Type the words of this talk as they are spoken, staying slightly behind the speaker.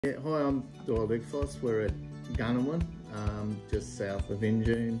Yeah, hi, I'm Doyle Dickfos. We're at Gunnerwin, just south of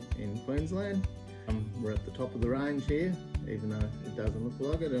Injune in Queensland. We're at the top of the range here, even though it doesn't look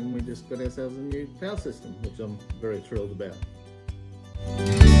like it, and we just got ourselves a new power system, which I'm very thrilled about.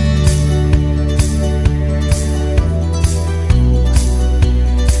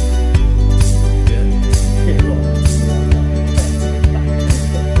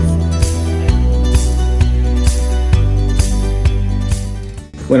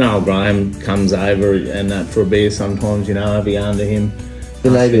 When old Graham comes over and that for a beer sometimes, you know, I'll be under him,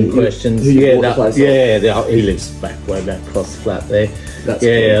 asking questions. He lives way back across the flat there. That's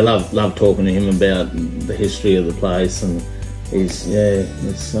cool. I love talking to him about the history of the place, and it's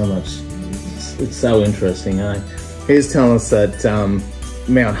so interesting, eh? He was telling us that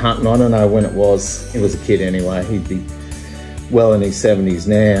Mount Hunton, I don't know when it was a kid anyway, he'd be well in his 70s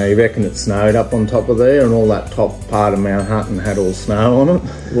now. He reckoned it snowed up on top of there, and all that top part of Mount Hunton had all snow on it.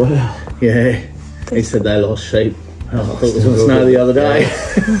 Wow. Yeah. He said they lost sheep. I thought it was going to snow the other day.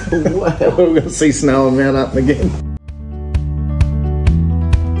 Wow. We're going to see snow on Mount Hunton again.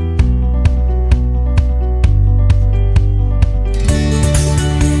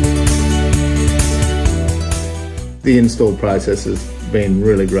 The install process has been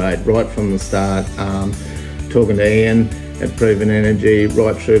really great, right from the start. Talking to Ian at Proven Energy,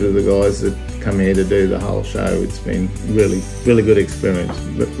 right through to the guys that come here to do the whole show. It's been really good experience.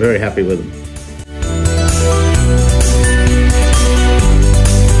 Very happy with them.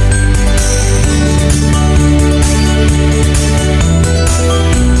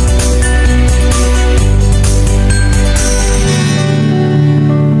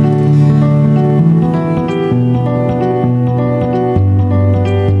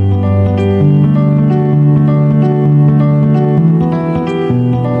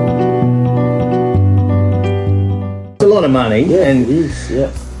 A lot of money, and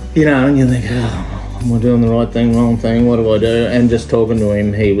you know, and you think, oh, am I doing the right thing, wrong thing? What do I do? And just talking to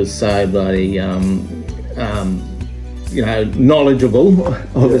him, he was so bloody, you know, knowledgeable,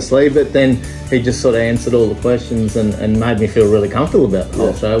 obviously. But then he just sort of answered all the questions and made me feel really comfortable about the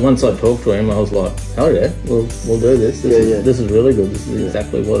whole show. Once I talked to him, I was like, oh yeah, we'll do this. This is really good. This is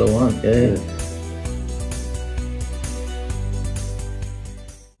exactly what I want.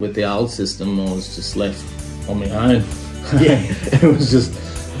 With the old system, I was just left on my own. It was just,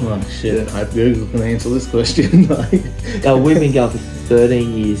 oh shit, I hope Google can answer this question. We've been going for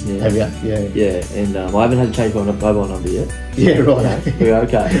 13 years now. Have you? Yeah, and I haven't had to change my mobile number yet. Yeah, right. We're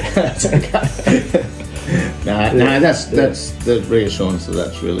okay. That's okay. No, that's the reassurance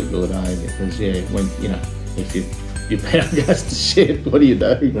that's really good, eh? Because when you know, if your power goes to shit, what do you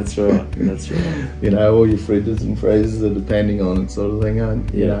do? That's right. You know, all your fridges and freezers are depending on it, sort of thing,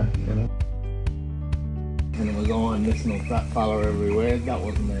 aren't you? Yeah. You know? And it was iron missing off that fella everywhere. That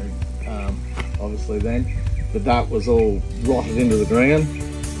wasn't there, obviously then, but that was all rotted into the ground.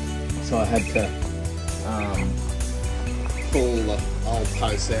 So I had to pull the old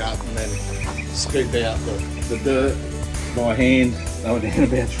posts out and then scoop out the dirt by hand. They were down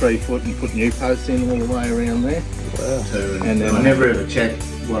about 3 foot and put new posts in all the way around there. Wow. And then I never ever checked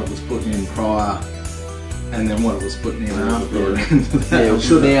what it was putting in prior, and then what it was putting in after.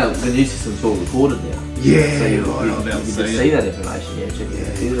 Now the new system's all recorded now. Yeah, so you can see that information. Check the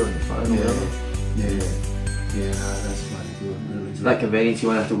computer on your phone or whatever. No, that's bloody good. Really. So that convenience, you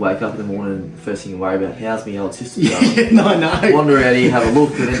won't have to wake up in the morning, first thing you worry about, how's my old system going? No. Wander out here, have a look,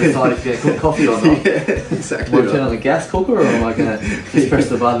 and then decide if you're going to cook coffee or not. Exactly. Am I turn on the gas cooker, or am I going to just press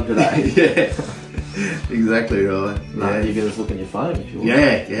the button today? Exactly right. No, you can just look on your phone if you want.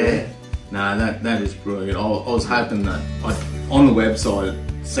 Yeah. No, that is brilliant. I was hoping that on the website it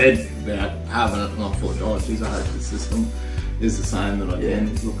said about having it, and I thought, oh geez, I hope the system is the same, that I can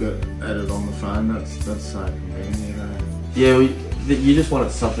look at it on the phone. That's so convenient. Yeah, you just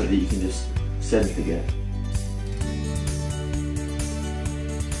wanted something that you can just set and forget.